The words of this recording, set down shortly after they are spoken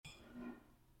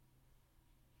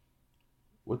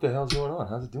What the hell's going on?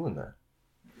 How's it doing that?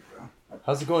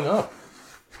 How's it going up?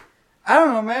 I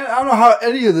don't know, man. I don't know how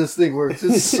any of this thing works.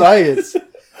 It's science.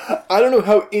 I don't know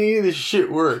how any of this shit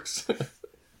works.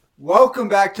 Welcome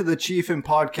back to the Chiefin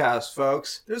Podcast,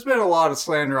 folks. There's been a lot of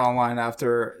slander online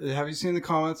after. Have you seen the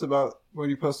comments about when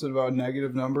you posted about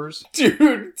negative numbers?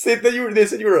 Dude, they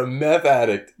said you were a meth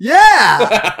addict.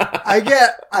 Yeah!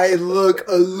 I look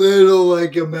a little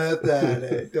like a meth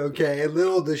addict, okay? A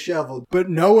little disheveled. But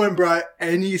no one brought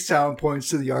any sound points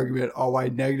to the argument on why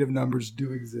negative numbers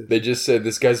do exist. They just said,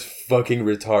 this guy's fucking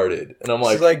retarded. And I'm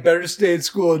like... It's like, better stay in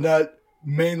school and not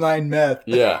mainline meth.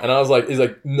 Yeah, and I was like, he's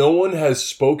like, no one has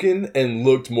spoken and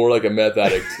looked more like a meth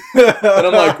addict. And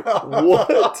I'm like,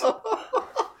 what?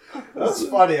 That's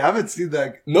funny. I haven't seen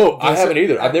that. No, I haven't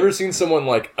either. I've never seen someone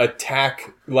like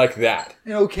attack like that.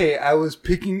 Okay, I was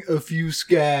picking a few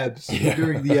scabs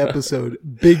during the episode.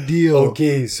 Big deal.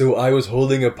 Okay, so I was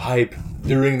holding a pipe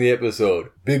during the episode.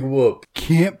 Big whoop.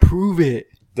 Can't prove it.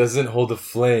 Doesn't hold a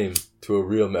flame to a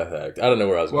real meth addict. I don't know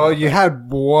where I was going. Well, you had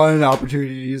one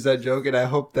opportunity to use that joke, and I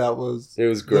hope that was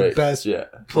great. The best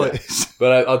place. Yeah.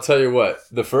 But I'll tell you what,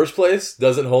 the first place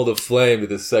doesn't hold a flame to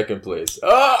the second place.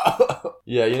 Oh!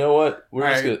 Yeah, you know what? We're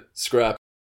just going to scrap.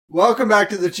 Welcome back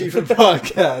to the Chiefin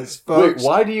Podcast, folks. Wait,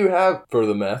 why do you have for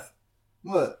the meth?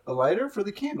 What? A lighter for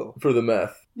the candle? For the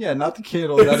meth. Yeah, not the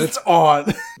candle that it's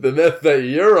on. The meth that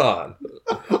you're on.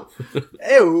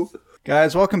 Ew.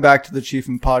 Guys, welcome back to the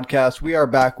Chiefin Podcast. We are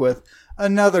back with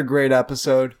another great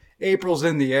episode. April's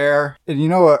in the air. And you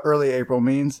know what early April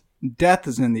means? Death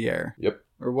is in the air. Yep.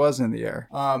 Or was in the air.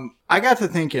 I got to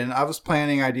thinking, I was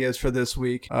planning ideas for this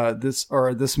week,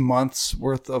 this month's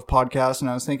worth of podcasts, and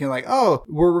I was thinking like, oh,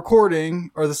 we're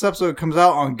recording, or this episode comes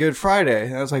out on Good Friday.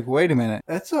 And I was like, wait a minute,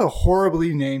 that's a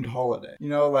horribly named holiday. You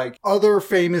know, like other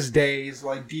famous days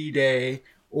like D-Day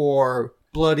or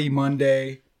Bloody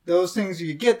Monday. Those things,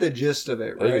 you get the gist of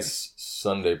it, right? I think it's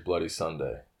Sunday, Bloody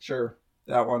Sunday. Sure,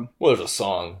 that one. Well, there's a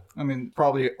song. I mean,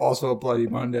 probably also a Bloody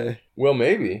Monday. Well,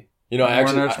 maybe. You know,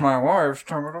 when it's my wife's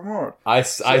time of the month. I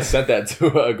sent that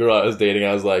to a girl I was dating.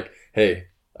 I was like, hey,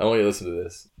 I want you to listen to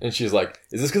this. And she's like,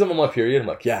 is this because I'm on my period? I'm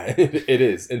like, yeah, it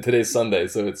is. And today's Sunday,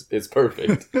 so it's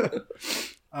perfect.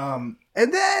 And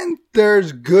then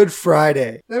there's Good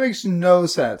Friday. That makes no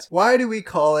sense. Why do we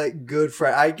call it Good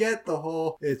Friday? I get the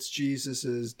whole, it's Jesus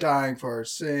is dying for our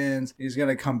sins. He's going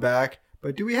to come back.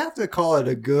 But do we have to call it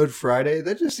a Good Friday?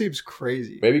 That just seems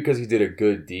crazy. Maybe because he did a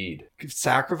good deed.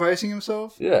 Sacrificing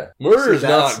himself? Yeah. Murder is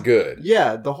not good.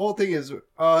 Yeah, the whole thing is,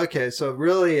 okay, so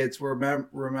really it's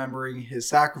remembering his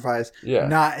sacrifice,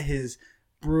 not his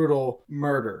brutal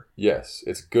murder. Yes,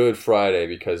 it's Good Friday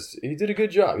because he did a good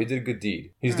job. He did a good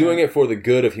deed. He's doing it for the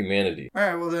good of humanity. All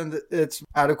right, well then it's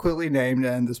adequately named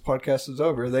and this podcast is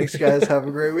over. Thanks, guys. Have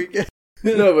a great weekend.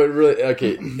 No, but really,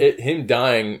 okay, him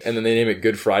dying and then they name it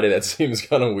Good Friday, that seems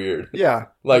kind of weird. Yeah.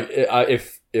 Like,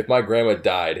 if my grandma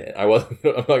died, I'm not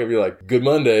going to be like, Good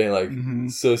Monday, like,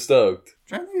 so stoked.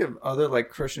 I'm trying to think of other, like,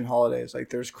 Christian holidays.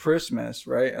 Like, there's Christmas,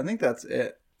 right? I think that's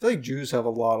it. I feel like Jews have a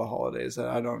lot of holidays that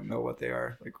I don't know what they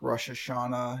are. Like Rosh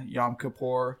Hashanah, Yom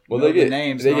Kippur. Well, they get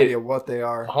names, no idea what they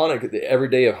are. Hanukkah, every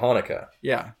day of Hanukkah.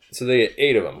 Yeah. So they get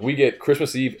 8 of them. We get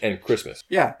Christmas Eve and Christmas.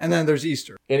 Yeah, and then there's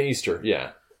Easter. And Easter,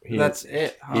 yeah. That's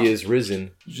it, huh? He is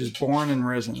risen. He's just born and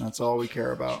risen. That's all we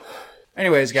care about.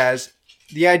 Anyways, guys,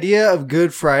 the idea of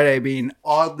Good Friday being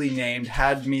oddly named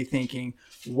had me thinking,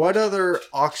 what other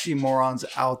oxymorons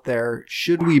out there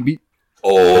should we be...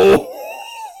 Oh!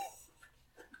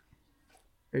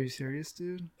 Are you serious,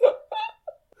 dude?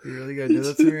 You really gonna do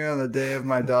that to me on the day of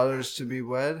my daughters to be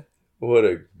wed? What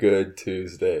a good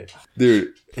Tuesday.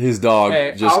 Dude, his dog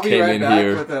just came in here. I'll be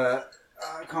right back with a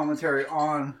commentary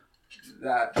on...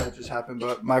 that just happened,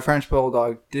 but my French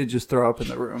bulldog did just throw up in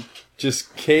the room.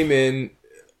 Just came in,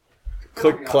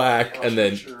 click, clack, and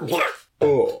then,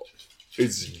 oh,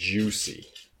 it's juicy.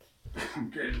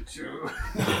 I'm getting too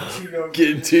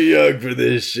getting too young for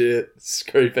this shit.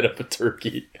 Scraping up a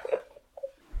turkey.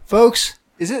 Folks,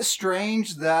 is it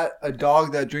strange that a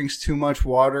dog that drinks too much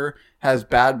water has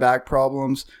bad back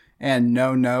problems and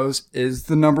no nose is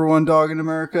the #1 dog in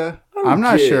America? I'm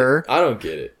not sure. I don't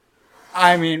get it.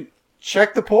 I mean...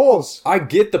 check the polls. I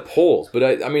get the polls, but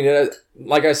I mean,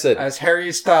 like I said, as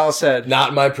Harry Styles said,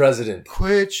 not my president.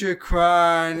 Quit your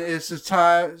crying. It's a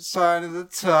sign of the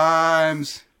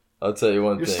times. I'll tell you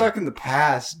one thing. You're stuck in the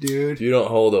past, dude. You don't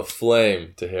hold a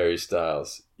flame to Harry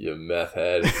Styles, you meth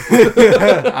head.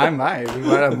 I might. We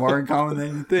might have more in common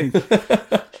than you think.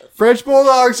 French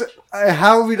Bulldogs,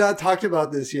 how have we not talked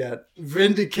about this yet?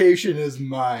 Vindication is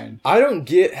mine. I don't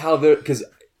get how they're... because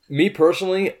Me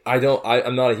personally, I'm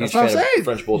not a huge fan of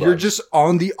French Bulldogs. You're just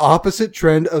on the opposite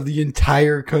trend of the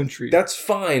entire country. That's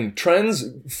fine. Trends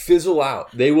fizzle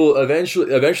out. They will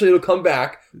eventually it'll come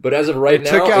back. But as of right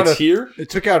now, it's here. It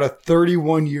took out a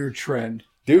 31-year trend.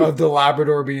 Dude. Of the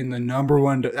Labrador being the number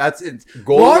one. That's it.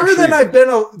 Longer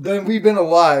than we've been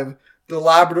alive. The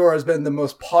Labrador has been the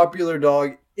most popular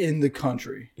dog in the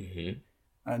country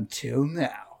until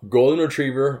now. Golden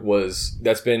Retriever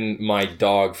that's been my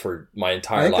dog for my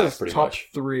entire life, pretty much.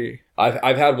 Top 3.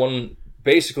 I've had one.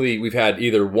 Basically, we've had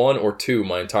either 1 or 2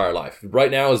 my entire life. Right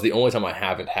now is the only time I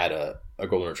haven't had a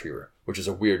Golden Retriever, which is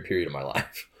a weird period of my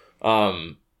life.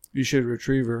 You should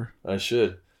retrieve her. I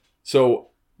should. So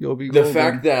you'll be golden. The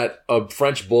fact that a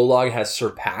French Bulldog has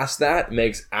surpassed that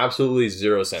makes absolutely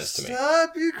zero sense to me.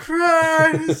 Stop your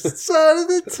cries, son of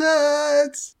the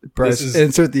tides. Bryce,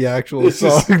 insert the actual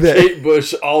song there. Kate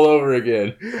Bush all over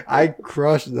again. I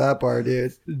crushed that part,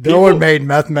 dude. No one made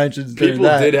meth mentions during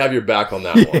that. People did have your back on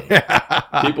that one.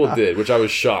 Yeah. People did, which I was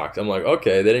shocked. I'm like,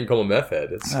 okay, they didn't call him a meth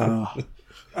head.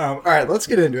 All right, let's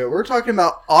get into it. We're talking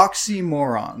about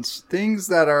oxymorons, things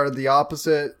that are the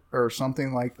opposite or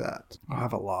something like that. I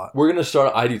have a lot. We're gonna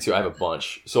start. I do too. I have a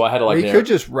bunch. So I had to We could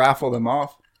just raffle them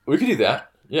off. We could do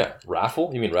that. Yeah,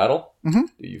 raffle. You mean rattle? Mm-hmm.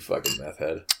 You fucking meth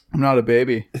head. I'm not a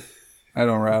baby. I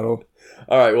don't rattle.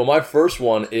 All right. Well, my first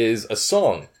one is a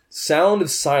song, "Sound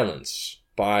of Silence"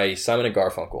 by Simon and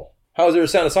Garfunkel. How is there a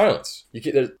sound of silence?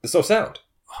 There's no sound.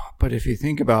 But if you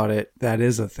think about it, that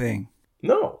is a thing.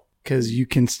 No. Because you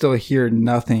can still hear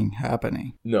nothing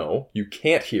happening. No, you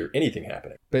can't hear anything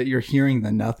happening. But you're hearing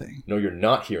the nothing. No, you're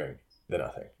not hearing the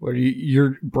nothing. Where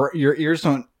your ears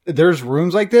don't... There's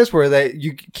rooms like this where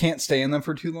you can't stay in them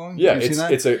for too long? Yeah,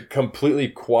 it's a completely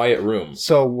quiet room.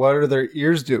 So what are their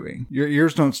ears doing? Your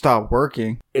ears don't stop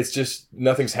working. It's just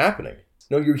nothing's happening.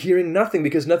 No, you're hearing nothing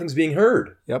because nothing's being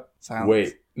heard. Yep. Silence.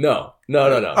 Wait. No.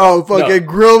 Oh, fucking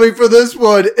grill me for this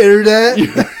one, internet.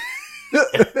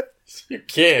 You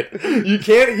can't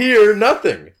hear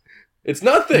nothing. It's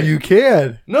nothing. You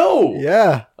can. No.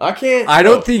 Yeah. I can't. I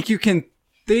don't think you can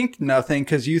think nothing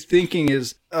because you thinking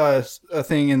is a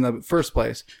thing in the first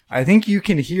place. I think you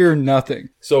can hear nothing.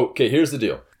 So, okay, here's the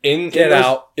deal. Get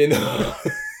out. He's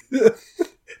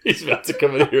about to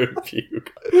come in here and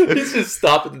puke. He's just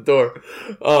stopped at the door.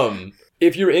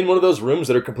 If you're in one of those rooms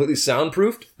that are completely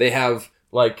soundproofed, they have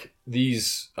like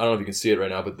these, I don't know if you can see it right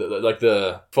now, but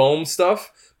the foam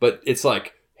stuff. But it's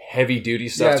like heavy duty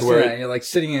stuff to where you're like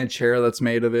sitting in a chair that's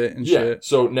made of it and shit.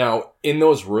 So now in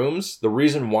those rooms, the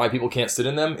reason why people can't sit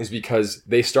in them is because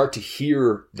they start to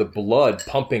hear the blood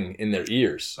pumping in their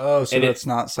ears. Oh, so that's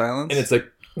not silence? And it's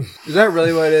like, is that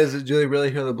really what it is? Do they really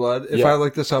hear the blood? If I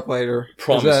look this up later,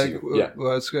 promise is that you.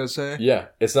 what it's gonna say? Yeah,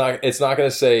 it's not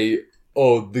gonna say,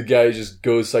 oh, the guy just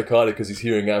goes psychotic because he's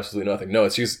hearing absolutely nothing. No,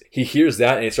 it's just, he hears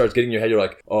that and it starts getting in your head. You're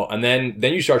like, oh, and then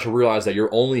you start to realize that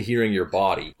you're only hearing your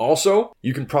body. Also,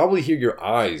 you can probably hear your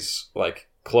eyes, like,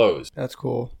 closed. That's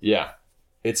cool. Yeah.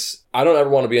 I don't ever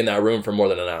want to be in that room for more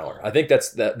than an hour. I think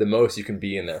that's the most you can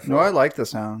be in there for. No, I like the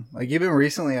sound. Like, even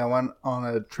recently I went on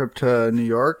a trip to New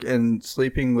York and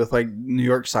sleeping with, like, New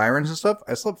York sirens and stuff.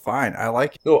 I slept fine. I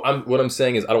like it. No, what I'm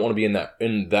saying is I don't want to be in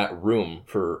that room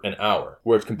for an hour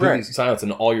where it's completely silent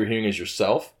and all you're hearing is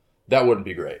yourself. That wouldn't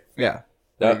be great. Yeah.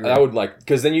 That would, like,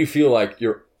 because then you feel like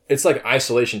it's like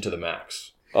isolation to the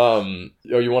max.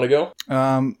 You want to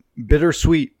go?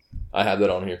 Bittersweet. I have that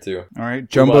on here too. All right.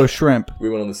 Jumbo shrimp. We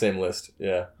went on the same list.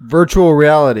 Yeah. Virtual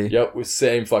reality. Yep. With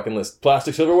same fucking list.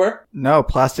 Plastic silverware? No,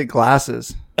 plastic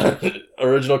glasses.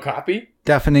 Original copy?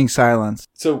 Deafening silence.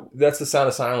 So that's the sound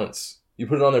of silence. You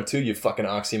put it on there too, you fucking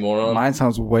oxymoron. Mine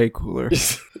sounds way cooler.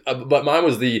 But mine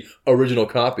was the original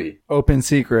copy. Open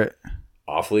secret.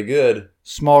 Awfully good.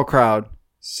 Small crowd.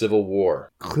 Civil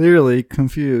War. Clearly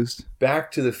confused.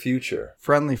 Back to the Future.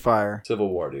 Friendly fire. Civil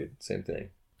War, dude. Same thing.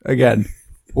 Again.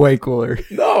 Way cooler.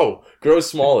 No! Grow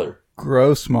smaller.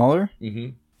 Grow smaller?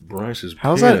 Mm-hmm. Bryce's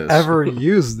How's that ever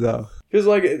used, though? Because,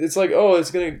 like, it's like, oh,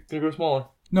 it's gonna grow smaller.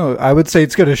 No, I would say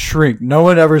it's gonna shrink. No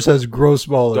one ever says grow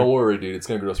smaller. Don't worry, dude. It's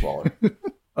gonna grow smaller.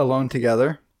 Alone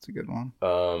Together. It's a good one.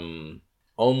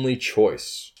 Only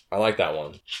Choice. I like that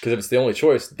one. Because if it's the only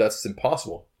choice, that's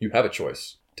impossible. You have a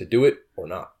choice to do it or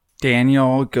not.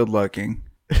 Daniel, good looking.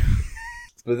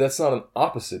 But that's not an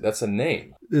opposite. That's a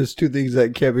name. There's two things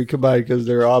that can't be combined because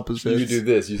they're opposites. You do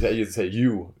this. You say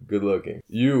you, good looking.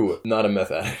 You, not a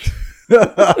meth addict.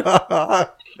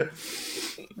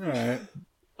 Alright.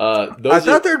 I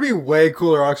thought there'd be way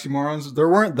cooler oxymorons. There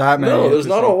weren't that many. No, there's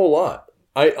not a whole lot.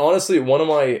 I honestly, one of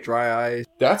my... Dry eyes.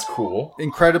 That's cool.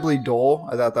 Incredibly dull.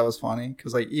 I thought that was funny.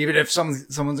 Because, like, even if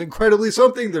someone's incredibly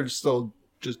something, they're still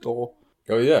just dull.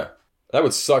 Oh, yeah. That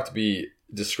would suck to be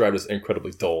described as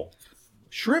incredibly dull.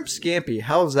 Shrimp scampi.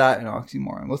 How is that an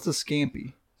oxymoron? What's a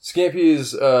scampi? Scampi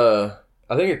is,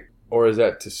 I think it, or is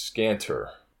that to scanter?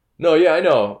 No, yeah, I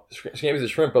know. Scampi is a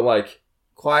shrimp, but like...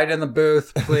 Quiet in the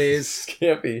booth, please.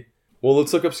 Scampi. Well,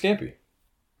 let's look up scampi.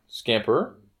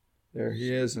 Scamper. There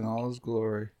he is in all his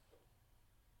glory.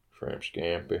 Shrimp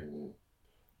scampi.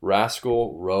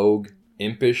 Rascal, rogue,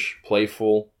 impish,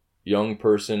 playful, young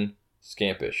person,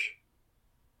 scampish.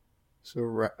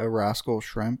 So a rascal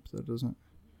shrimp? That doesn't...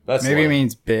 That's Maybe it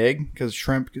means big, because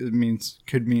shrimp could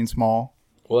mean small.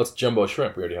 Well, that's jumbo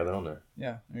shrimp. We already have that on there.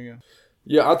 Yeah, there you go.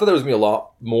 Yeah, I thought there was going to be a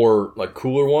lot more, like,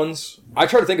 cooler ones. I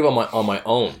try to think of on my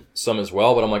own some as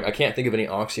well, but I'm like, I can't think of any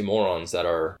oxymorons that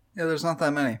are... Yeah, there's not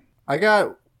that many. I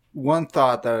got one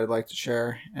thought that I'd like to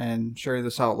share, and sharing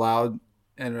this out loud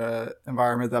in an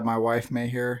environment that my wife may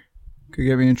hear could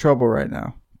get me in trouble right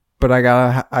now. But I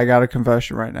got a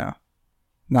confession right now.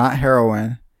 Not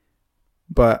heroin,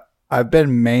 but I've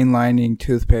been mainlining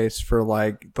toothpaste for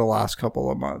like the last couple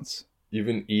of months. You've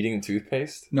been eating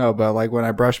toothpaste? No, but like when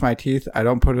I brush my teeth, I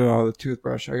don't put it on the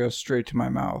toothbrush. I go straight to my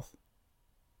mouth.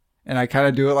 And I kind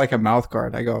of do it like a mouth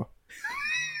guard. I go.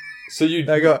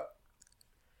 I go.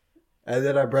 And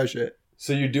then I brush it.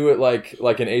 So you do it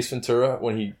like in Ace Ventura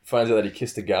when he finds out that he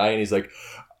kissed a guy and he's like,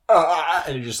 ah,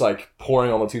 and you're just like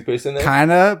pouring all the toothpaste in there?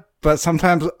 Kind of, but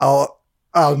sometimes I'll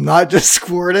not just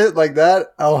squirt it like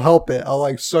that. I'll help it. I'll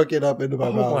like suck it up into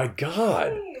my mouth. Oh my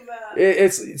God.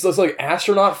 It's like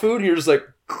astronaut food. And you're just like,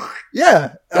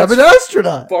 yeah, I'm an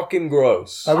astronaut. Fucking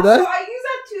gross. I use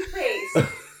that toothpaste.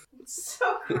 It's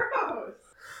so gross.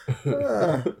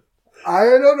 I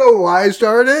don't know why I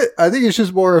started it. I think it's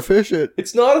just more efficient.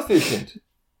 It's not efficient.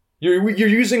 You're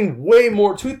using way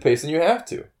more toothpaste than you have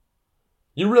to.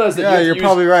 You realize that you're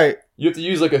probably right. You have to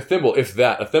use like a thimble, if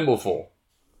that, a thimbleful.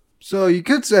 So you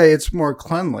could say it's more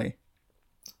cleanly.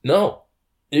 No.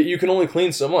 You can only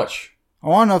clean so much. I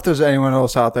want to know if there's anyone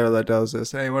else out there that does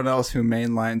this. Anyone else who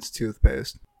mainlines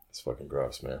toothpaste. It's fucking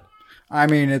gross, man. I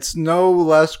mean, it's no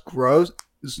less gross.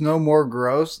 It's no more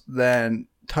gross than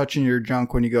touching your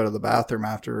junk when you go to the bathroom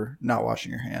after not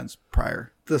washing your hands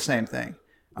prior. The same thing.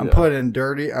 I'm putting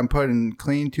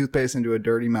clean toothpaste into a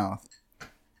dirty mouth. I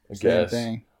guess. Same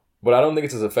thing. But I don't think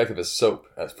it's as effective as soap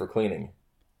as for cleaning.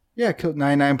 Yeah, it killed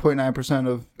 99.9%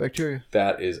 of bacteria.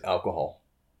 That is alcohol.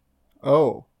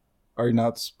 Oh. Are you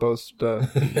not supposed to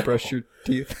brush your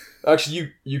teeth?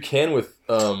 Actually, you can with,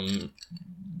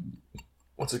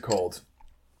 what's it called?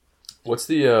 What's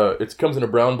the, it comes in a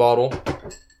brown bottle,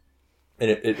 and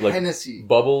it like Hennessy.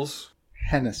 Bubbles.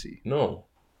 Hennessy. No.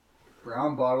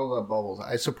 Brown bottle that bubbles.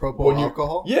 Isopropyl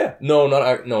alcohol? Yeah.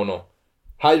 No.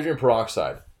 Hydrogen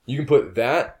peroxide. You can put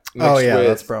that mixed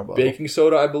that's with baking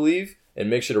soda, I believe, and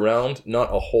mix it around.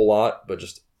 Not a whole lot, but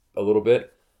just a little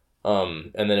bit.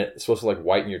 And then it's supposed to like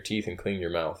whiten your teeth and clean your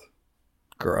mouth.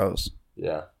 Gross.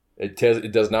 Yeah. It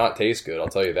does not taste good, I'll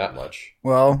tell you that much.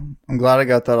 Well, I'm glad I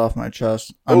got that off my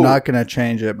chest. I'm not going to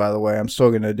change it, by the way. I'm still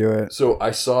going to do it. So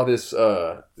I saw this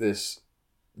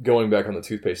going back on the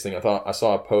toothpaste thing. I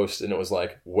saw a post and it was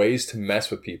like ways to mess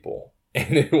with people.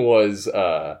 And it was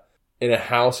in a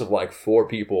house of like 4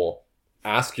 people,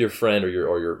 ask your friend or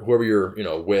your whoever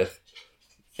you're, with,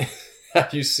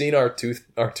 have you seen our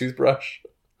toothbrush?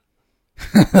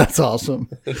 That's awesome.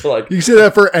 Like, you can say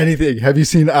that for anything. Have you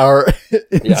seen our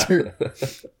insert? Yeah.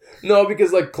 No,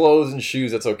 because like clothes and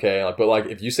shoes, that's okay. But like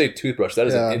if you say toothbrush, that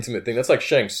is an intimate thing. That's like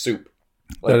sharing soup.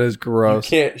 Like, that is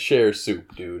gross. You can't share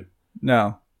soup, dude.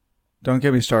 No. Don't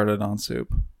get me started on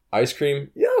soup. Ice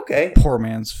cream? Yeah, okay. Poor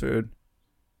man's food.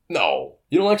 No.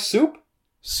 You don't like soup?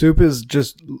 Soup is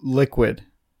just liquid.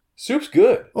 Soup's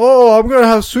good. Oh, I'm going to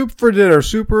have soup for dinner.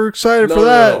 Super excited for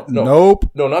that. No. Nope.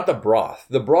 No, not the broth.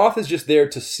 The broth is just there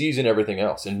to season everything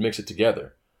else and mix it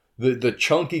together. The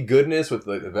chunky goodness with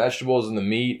like the vegetables and the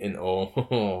meat and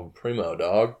primo,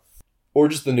 dog. Or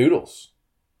just the noodles.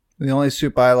 The only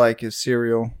soup I like is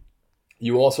cereal.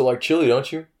 You also like chili,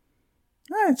 don't you?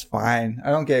 It's fine.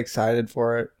 I don't get excited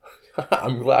for it.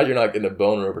 I'm glad you're not getting a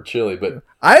boner over chili, but...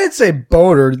 I didn't say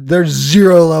boner. There's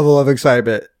zero level of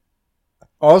excitement.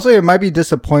 Also, it might be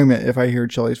disappointment if I hear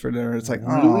chilies for dinner. It's like,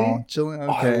 oh, chili,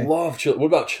 okay. I love chili. What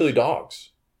about chili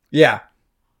dogs? Yeah.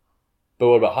 But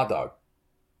what about hot dog?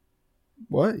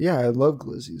 What? Yeah, I love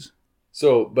glizzies.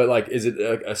 So, but like, is it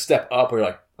a step up or you're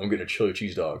like, I'm getting a chili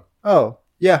cheese dog? Oh,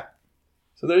 yeah.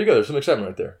 So there you go. There's some excitement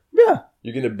right there. Yeah.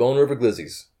 You're getting a boner over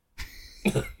glizzies.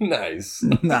 Nice.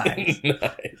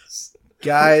 Nice.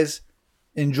 Guys,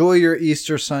 enjoy your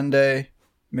Easter Sunday.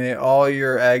 May all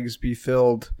your eggs be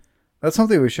filled. That's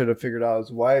something we should have figured out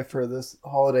is why for this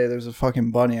holiday there's a fucking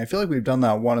bunny. I feel like we've done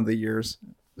that one of the years.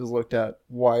 is looked at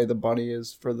why the bunny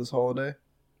is for this holiday?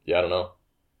 Yeah, I don't know.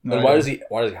 No And why idea.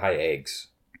 does he hide eggs?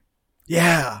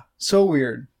 Yeah, so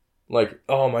weird. Like,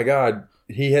 oh my god,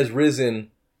 he has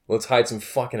risen. Let's hide some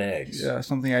fucking eggs. Yeah,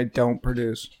 something I don't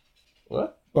produce.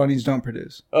 What? Bunnies don't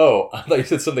produce. Oh, I thought you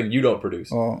said something you don't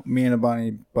produce. Well, me and a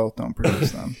bunny both don't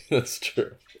produce them. That's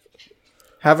true.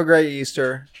 Have a great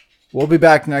Easter. We'll be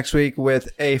back next week with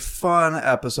a fun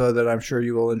episode that I'm sure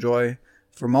you will enjoy.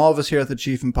 From all of us here at the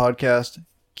Chiefin' Podcast,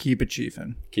 keep it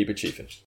chiefin'. Keep it chiefin'.